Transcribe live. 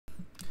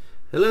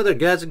Hello there,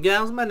 guys and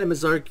gals. My name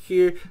is Ark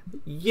here.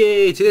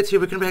 Yay! Today's here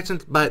we're gonna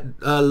react by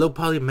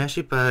LowPoly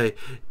Meshi by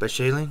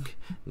Shailing.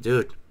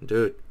 Dude,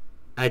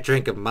 I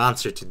drank a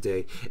monster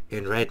today,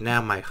 and right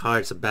now my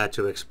heart's about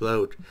to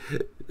explode.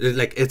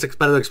 Like it's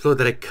about to explode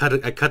that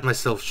I cut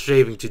myself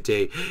shaving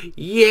today.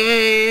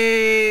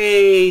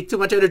 Yay! Too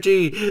much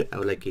energy. I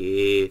was like,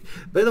 yeah.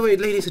 By the way,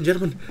 ladies and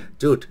gentlemen,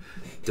 dude.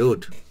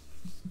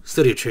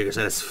 Studio Triggers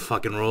on its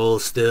fucking roll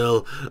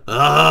still.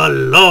 Oh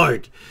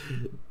Lord.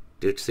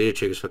 Dude, Studio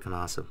Trigger's fucking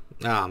awesome.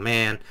 Oh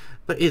man.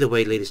 But either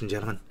way, ladies and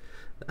gentlemen.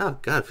 Oh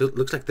god,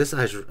 looks like this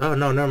eye's... Oh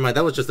no, never mind.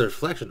 That was just a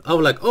reflection. Oh,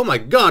 like, oh my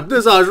god,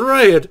 this eye's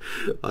red.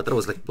 Oh, I thought it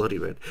was like bloody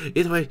red.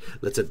 Either way,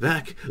 let's sit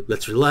back,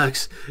 let's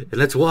relax, and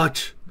let's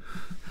watch.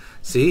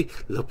 See?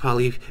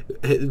 LowPoly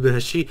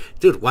Meshi.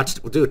 Dude,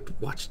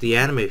 watch the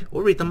anime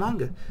or read the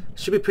manga.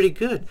 Should be pretty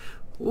good.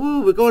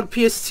 Ooh, we're going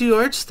PS2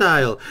 art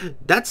style.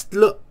 That's...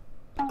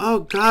 Oh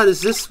god,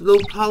 is this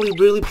LowPoly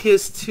really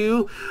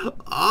PS2?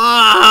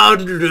 Oh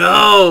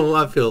no!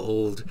 I feel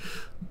old.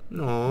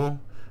 No.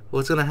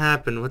 What's gonna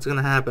happen? What's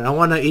gonna happen? I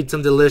wanna eat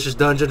some delicious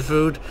dungeon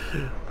food.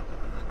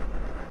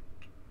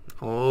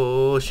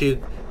 Oh,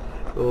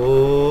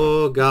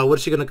 oh god, what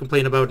is she gonna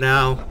complain about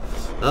now?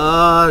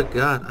 Oh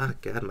god,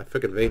 my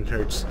freaking vein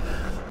hurts.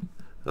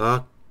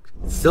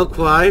 Still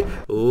quiet.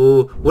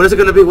 Oh, what is it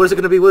gonna be? What is it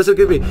gonna be? What is it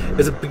gonna be?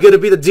 Is it gonna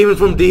be the demon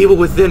from the evil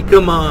within?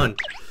 Come on.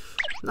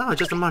 No,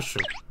 just a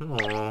mushroom.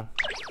 Oh.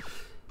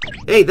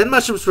 Hey, that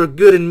mushrooms were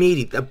good and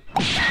meaty.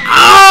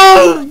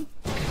 Oh!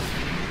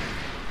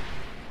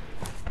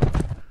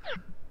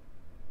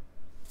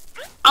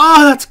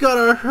 Oh, that's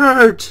gotta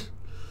hurt.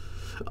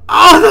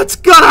 Oh, that's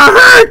gotta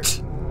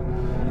hurt.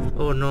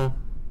 Oh no.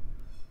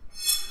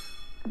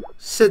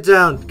 Sit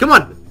down. Come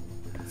on.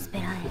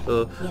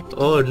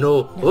 Oh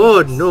no.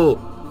 Oh no.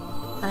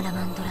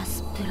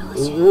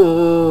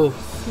 Oh.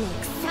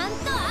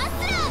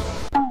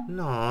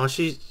 No,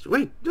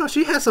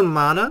 she has some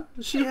mana.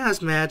 She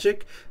has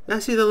magic. I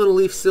see the little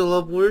leaf still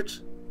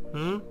upwards.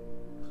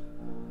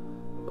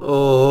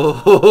 Oh,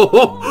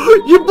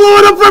 you blew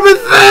it up from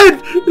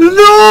within!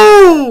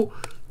 No!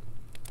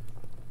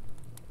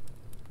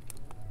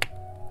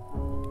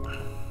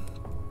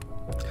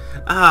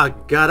 Ah,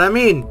 God, I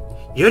mean,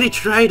 you already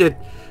tried it.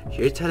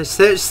 You already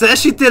said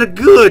she did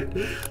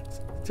good.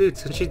 Dude,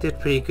 she did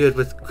pretty good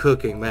with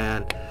cooking,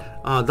 man.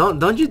 Oh,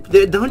 don't you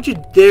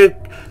dare.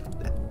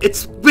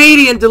 It's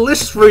speedy and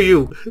delicious for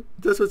you.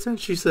 That's what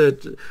she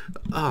said.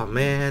 Oh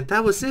man,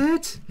 that was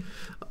it?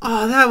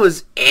 Oh, that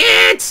was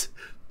it?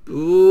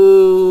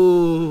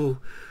 Boo.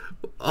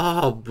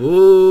 Oh,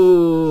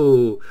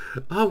 boo.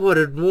 I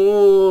wanted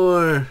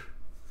more.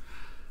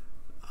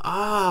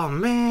 Oh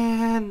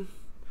man.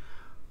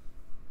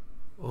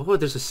 Oh,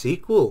 there's a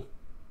sequel.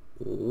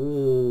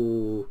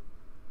 Ooh.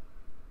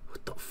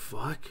 What the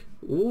fuck?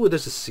 Ooh,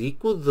 there's a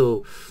sequel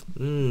though.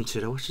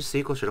 Should I watch the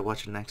sequel? Should I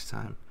watch it next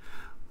time?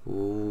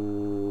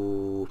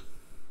 Ooh.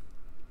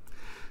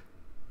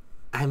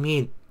 I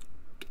mean,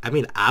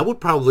 I would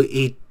probably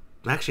eat.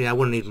 Actually, I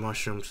wouldn't eat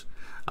mushrooms.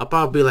 I'll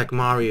probably be like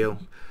Mario,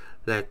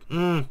 like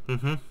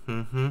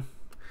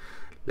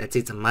let's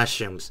eat some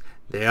mushrooms.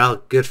 They're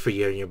all good for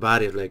you and your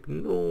body. Like,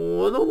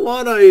 no, I don't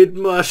want to eat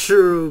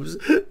mushrooms,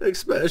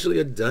 especially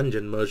a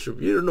dungeon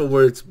mushroom. You don't know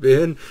where it's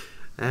been.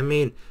 I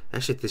mean,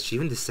 actually, did she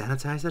even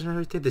desanitize that and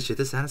everything? Did she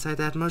desanitize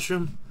that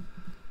mushroom?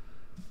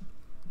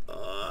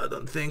 I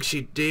don't think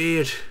she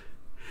did.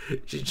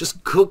 She's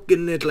just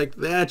cooking it like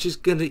that. She's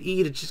gonna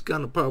eat it. She's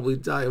gonna probably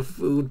die of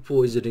food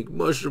poisoning,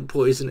 mushroom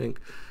poisoning.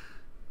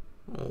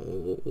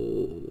 Oh.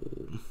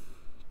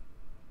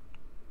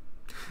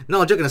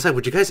 No, joking aside,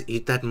 would you guys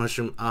eat that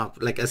mushroom?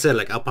 Like I said,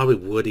 like I probably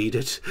would eat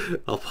it.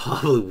 I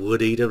probably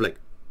would eat it. Like,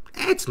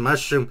 it's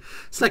mushroom.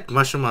 It's like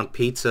mushroom on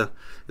pizza.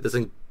 It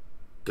doesn't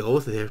go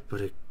there, but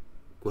it.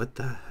 What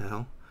the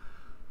hell?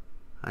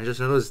 I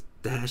just noticed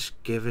Dash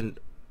given.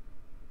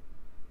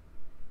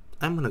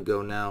 I'm gonna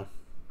go now.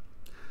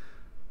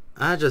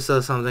 I just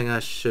saw something I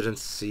shouldn't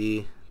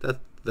see.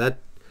 That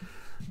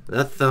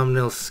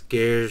thumbnail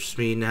scares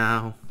me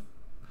now.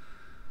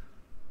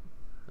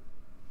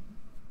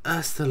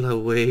 Hasta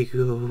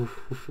luego.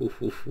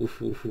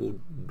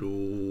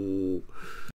 No.